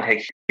up front,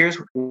 hey, here's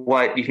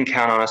what you can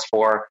count on us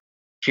for.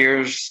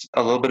 Here's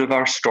a little bit of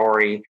our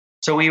story.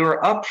 So we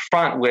were up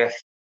front with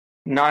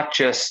not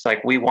just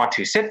like, we want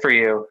to sit for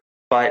you,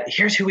 but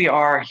here's who we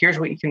are. Here's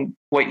what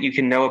you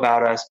can know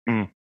about us.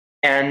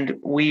 And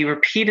we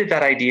repeated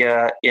that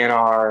idea in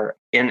our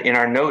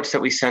notes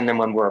that we send them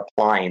when we're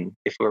applying,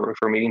 if we're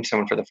meeting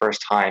someone for the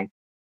first time.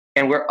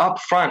 And we're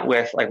upfront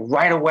with, like,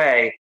 right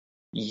away,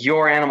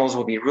 your animals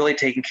will be really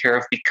taken care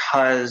of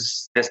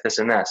because this,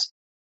 and this.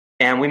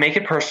 And we make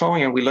it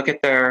personal. We look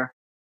at their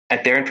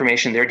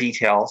information, their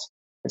details.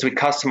 And so we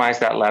customize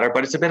that letter,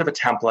 but it's a bit of a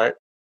template.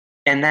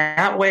 And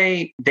that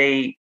way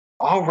they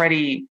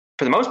already,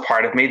 for the most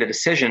part, have made the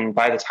decision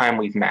by the time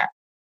we've met.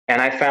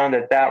 And I found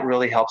that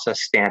really helps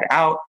us stand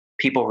out.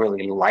 People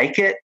really like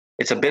it.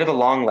 It's a bit of a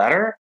long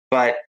letter,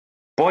 but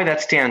boy, that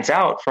stands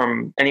out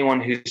from anyone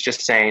who's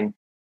just saying,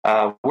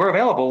 we're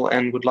available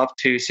and would love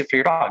to sit for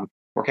your dog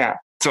or cat.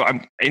 So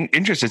I'm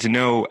interested to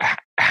know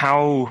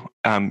how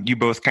you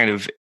both kind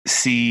of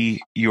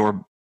see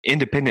your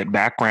independent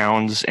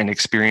backgrounds and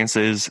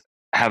experiences,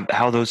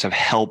 how those have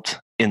helped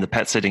in the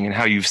pet sitting, and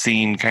how you've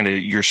seen kind of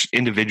your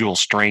individual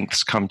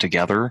strengths come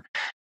together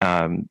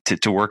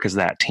to work as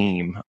that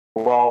team.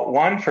 Well,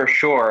 one for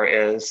sure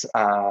is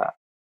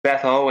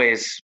Beth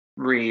always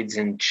reads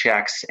and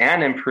checks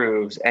and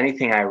improves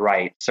anything I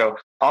write. So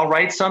I'll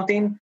write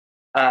something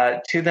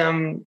to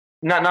them,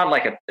 not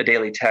like a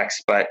daily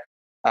text, but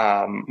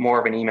more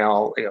of an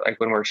email, like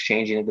when we're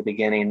exchanging at the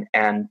beginning.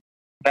 And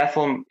Beth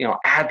will,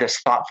 add this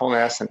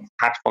thoughtfulness and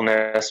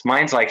tactfulness.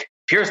 Mine's like,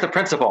 here's the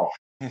principle,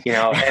 and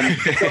so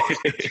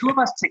the two of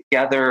us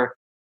together,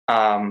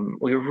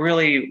 we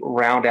really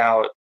round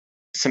out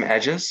some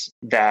edges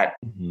that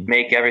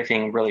make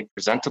everything really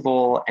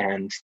presentable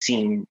and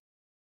seem,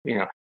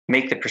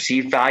 make the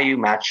perceived value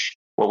match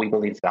what we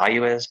believe the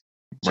value is.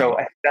 So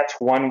I think that's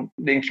one.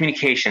 In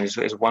communication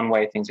is one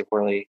way things have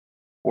really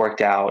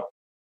worked out.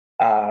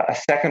 A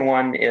second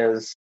one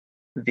is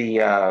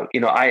I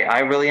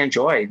really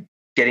enjoy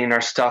getting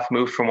our stuff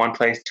moved from one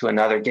place to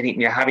another,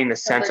 having the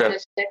sense of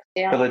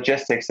the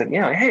logistics that,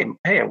 hey,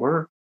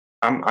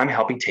 I'm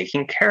helping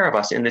taking care of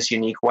us in this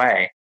unique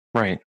way.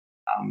 Right.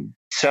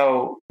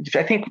 So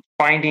I think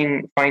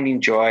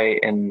finding joy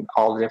in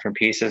all the different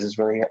pieces is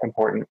really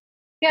important.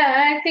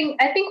 Yeah, I think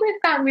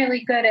we've gotten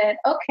really good at,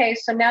 okay,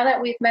 so now that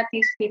we've met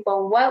these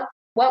people,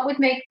 what would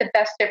make the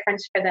best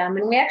difference for them?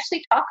 And we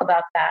actually talk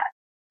about that.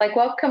 Like,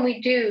 what can we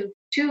do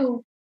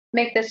to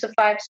make this a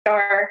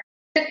 5-star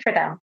fit for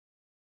them?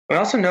 We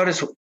also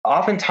notice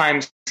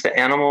oftentimes the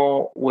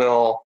animal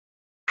will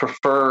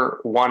prefer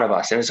one of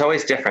us, and it's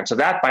always different. So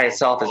that by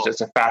itself is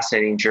just a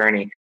fascinating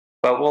journey.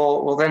 But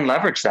we'll then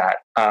leverage that.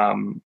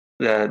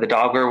 The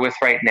dog we're with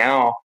right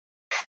now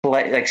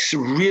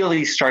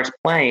really starts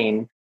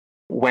playing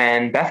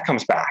when Beth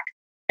comes back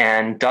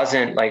and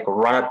doesn't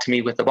run up to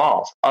me with the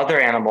balls. Other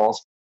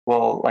animals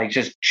will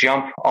just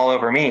jump all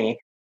over me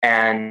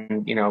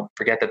and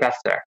forget that Beth's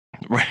there.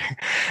 Right.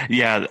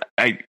 Yeah,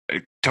 I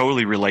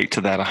totally relate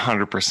to that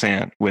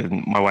 100%.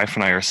 When my wife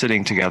and I are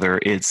sitting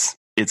together,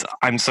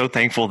 I'm so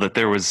thankful that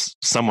there was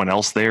someone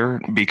else there,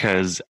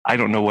 because I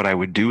don't know what I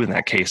would do in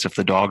that case if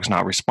the dog's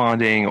not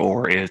responding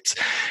or it's,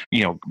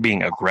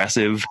 being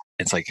aggressive.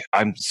 It's like,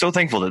 I'm so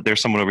thankful that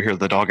there's someone over here that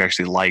the dog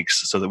actually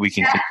likes, so that we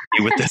can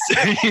continue with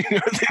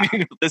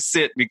this, this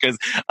sit, because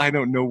I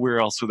don't know where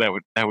else that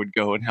would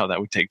go and how that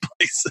would take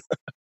place.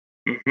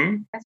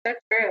 Mm-hmm. That's so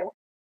true.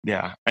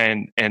 Yeah.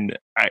 And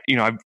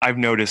I've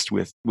noticed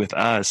with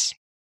us,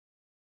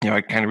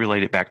 I kind of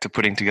relate it back to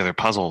putting together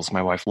puzzles.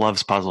 My wife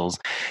loves puzzles,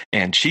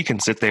 and she can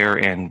sit there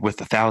and with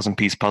the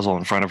 1,000-piece puzzle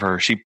in front of her,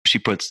 she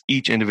puts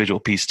each individual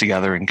piece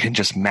together and can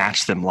just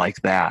match them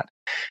like that.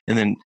 And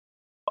then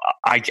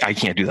I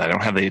can't do that. I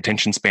don't have the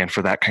attention span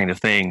for that kind of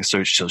thing.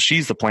 So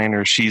she's the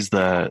planner. She's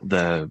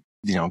the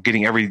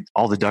getting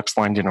all the ducks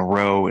lined in a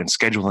row and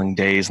scheduling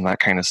days and that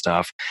kind of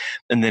stuff.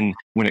 And then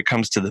when it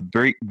comes to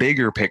the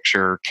bigger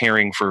picture,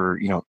 caring for,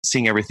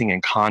 seeing everything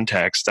in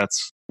context,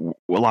 that's a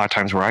lot of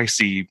times where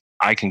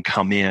I can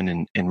come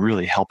in and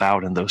really help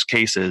out in those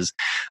cases.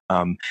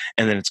 And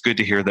then it's good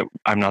to hear that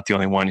I'm not the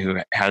only one who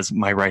has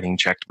my writing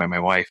checked by my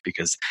wife,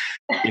 because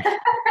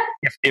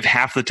if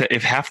half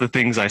the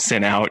things I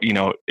sent out,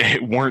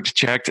 weren't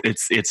checked,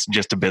 it's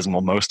just abysmal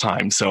most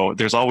times. So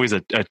there's always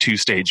a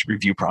 2-stage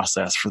review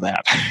process for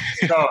that.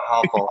 So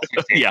helpful.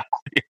 Yeah.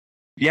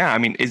 Yeah. I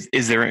mean,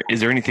 is there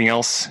anything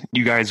else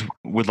you guys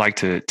would like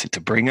to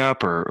bring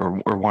up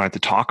or wanted to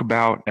talk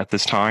about at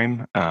this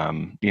time?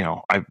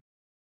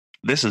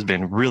 This has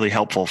been really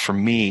helpful for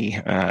me.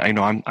 I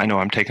know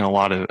I'm taking a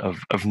lot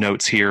of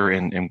notes here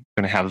and going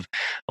to have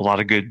a lot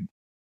of good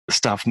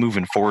stuff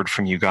moving forward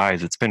from you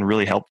guys. It's been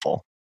really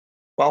helpful.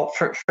 Well,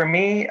 for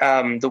me,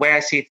 the way I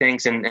see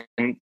things and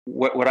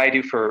what I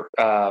do for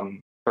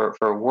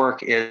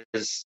work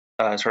is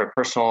sort of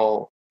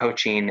personal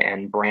coaching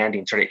and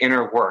branding, sort of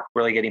inner work,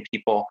 really getting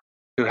people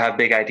who have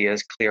big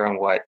ideas clear on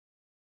what,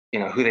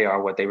 who they are,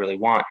 what they really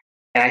want.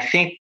 And I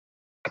think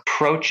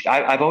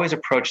I've always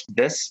approached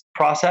this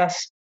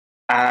process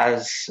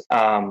as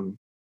an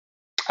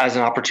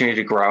opportunity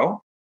to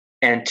grow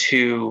and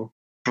to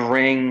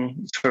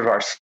bring sort of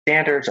our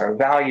standards, our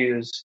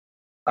values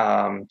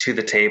to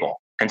the table.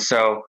 And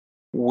so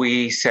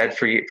we said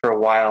for a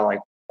while,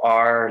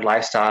 our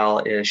lifestyle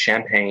is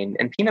champagne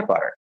and peanut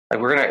butter. Like,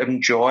 we're going to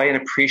enjoy and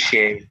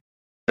appreciate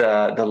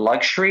the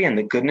luxury and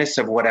the goodness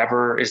of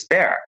whatever is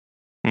there.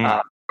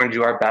 We're going to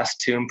do our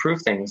best to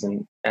improve things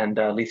and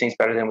leave things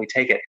better than we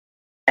take it.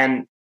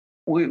 And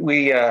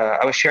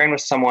I was sharing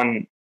with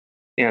someone,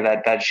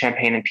 that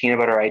champagne and peanut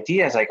butter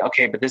idea. Is like,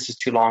 okay, but this is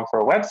too long for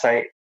a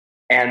website.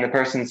 And the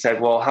person said,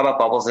 well, how about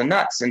Bubbles and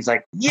Nuts? And it's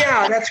like,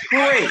 yeah, that's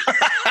great.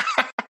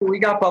 We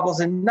got Bubbles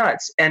and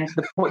Nuts. And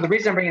the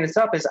reason I'm bringing this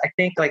up is I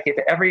think, like, if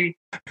every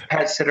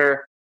pet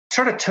sitter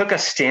sort of took a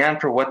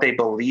stand for what they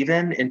believe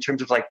in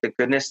terms of, like, the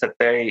goodness that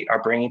they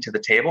are bringing to the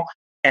table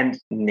and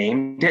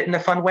named it in a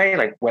fun way,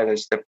 like whether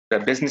it's the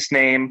business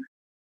name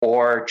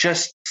or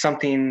just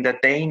something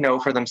that they know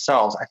for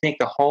themselves, I think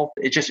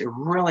it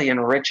really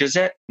enriches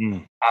it.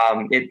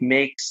 It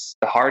makes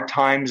the hard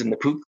times and the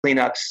poop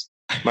cleanups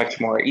much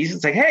more easy.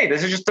 It's like, hey,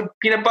 this is just a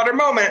peanut butter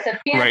moment.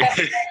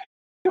 Right.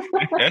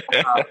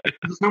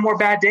 There's no more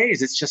bad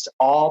days. It's just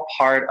all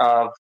part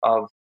of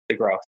the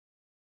growth.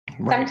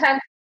 Right.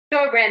 Sometimes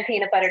store brand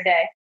peanut butter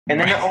day. And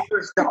then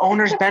the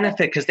owners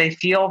benefit because they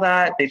feel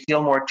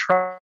more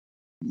trust.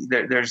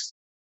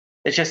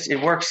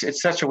 It works.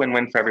 It's such a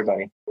win-win for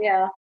everybody.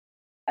 Yeah.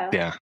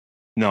 Yeah.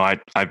 No, I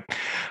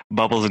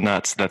Bubbles and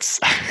Nuts. That's,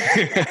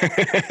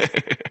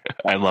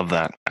 I love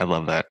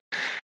that.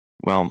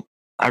 Well,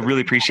 I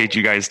really appreciate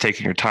you guys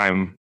taking your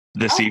time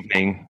this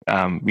evening.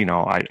 I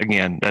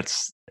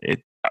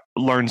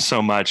learned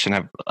so much and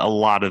have a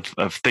lot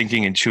of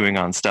thinking and chewing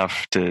on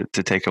stuff to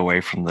take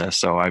away from this.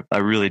 So I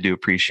really do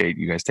appreciate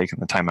you guys taking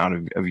the time out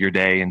of your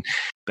day and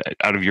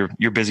out of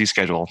your busy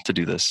schedule to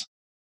do this.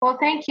 Well,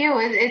 thank you.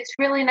 It's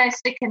really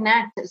nice to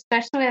connect,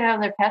 especially with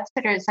other pet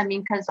sitters. I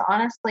mean, because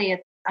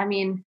honestly,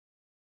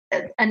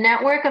 a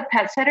network of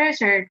pet sitters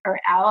or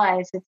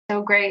allies, it's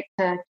so great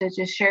to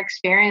just share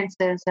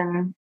experiences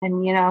and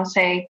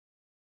say,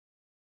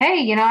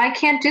 hey, I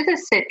can't do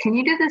this sit. Can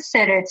you do this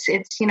sit? It's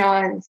a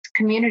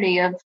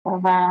community of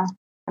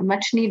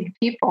much needed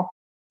people.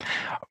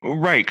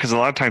 Right. Because a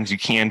lot of times you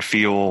can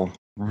feel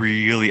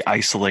really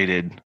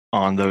isolated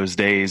on those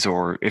days,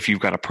 or if you've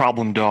got a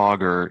problem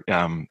dog or,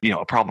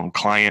 a problem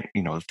client,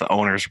 if the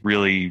owner's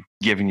really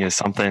giving you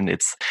something,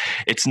 it's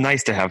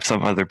nice to have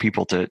some other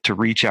people to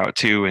reach out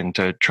to and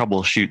to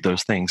troubleshoot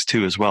those things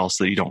too, as well.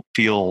 So that you don't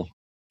feel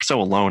so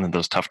alone in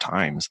those tough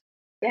times.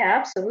 Yeah,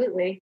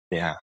 absolutely.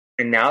 Yeah.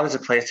 And now there's a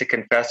place to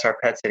confess our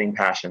pet sitting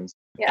passions.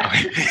 Yeah.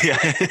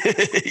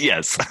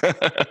 Yes.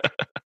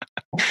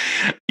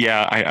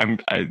 Yeah,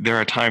 there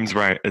are times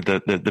where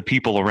the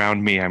people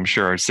around me, I'm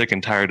sure, are sick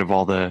and tired of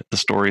all the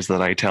stories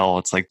that I tell.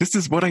 It's like, this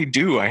is what I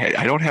do.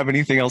 I don't have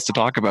anything else to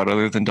talk about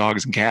other than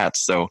dogs and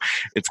cats. So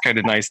it's kind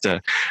of nice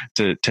to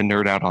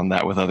nerd out on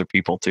that with other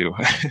people too.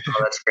 Oh,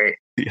 that's great.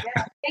 Yeah.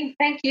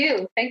 Thank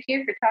you. Thank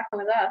you for talking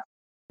with us.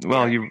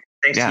 Well,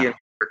 thanks to you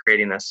for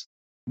creating this.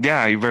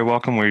 Yeah, you're very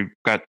welcome. We've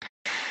got,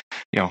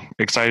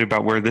 excited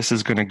about where this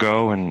is going to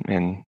go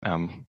and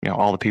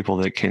all the people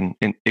that it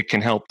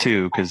can help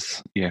too.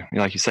 Because,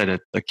 like you said,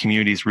 a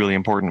community is really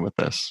important with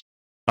this.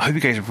 I hope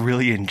you guys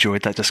really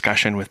enjoyed that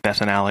discussion with Beth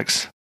and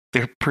Alex.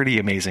 They're pretty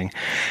amazing.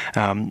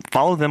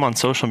 Follow them on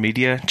social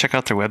media. Check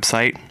out their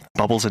website,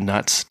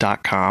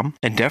 bubblesandnuts.com,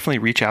 and definitely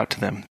reach out to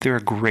them. They're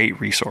a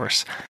great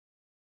resource.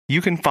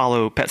 You can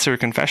follow Pet Sitter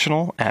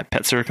Confessional at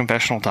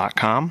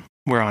petsitterconfessional.com.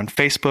 We're on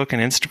Facebook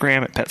and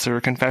Instagram at Pet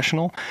Sitter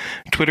Confessional,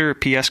 Twitter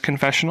at PS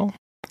Confessional.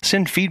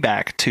 Send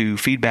feedback to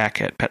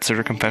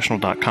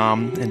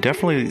feedback@petsitterconfessional.com, and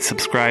definitely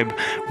subscribe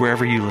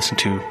wherever you listen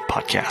to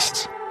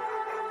podcasts.